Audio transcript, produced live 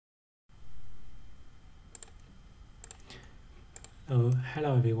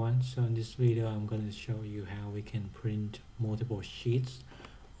Hello everyone. So in this video I'm going to show you how we can print multiple sheets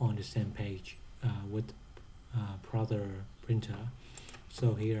on the same page with Brother printer.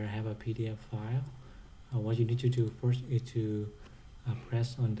 So here I have a PDF file. What you need to do first is to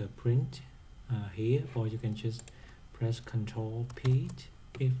press on the print here, or you can just press Ctrl P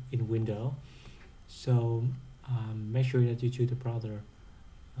if in window. So make sure that you choose the Brother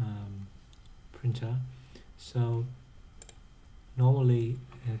printer. So normally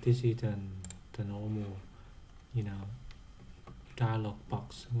this is the normal dialog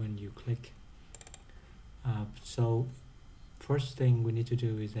box when you click. So first thing we need to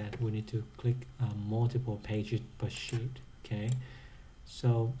do is that we need to click multiple pages per sheet. Okay,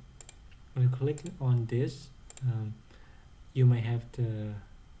 so when you click on this, you may have the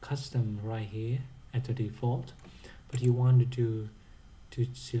custom right here at the default, but you want to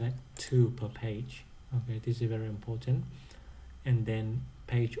select 2 per page. Okay, this is very important. And then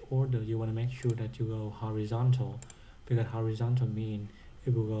page order, you want to make sure that you go horizontal, because horizontal means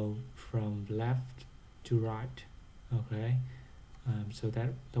it will go from left to right. Okay, so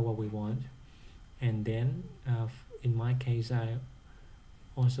that's what we want. And then in my case, I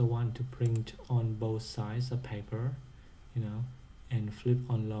also want to print on both sides of paper, and flip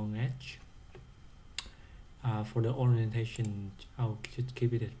on long edge. For the orientation, I'll just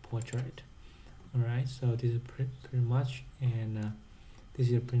keep it as portrait. Alright, so this is pretty much, and this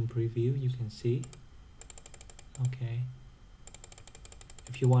is a print preview, you can see. Okay,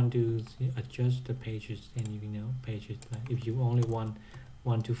 if you want to adjust the pages, then pages, if you only want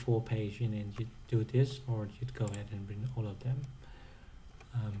 1 to 4 pages, and then you do this, or you go ahead and print all of them.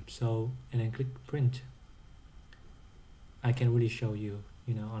 And then click print. I can really show you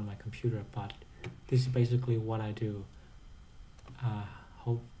on my computer, but this is basically what I do.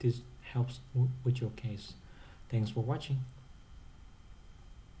 Hope this helps with your case. Thanks for watching.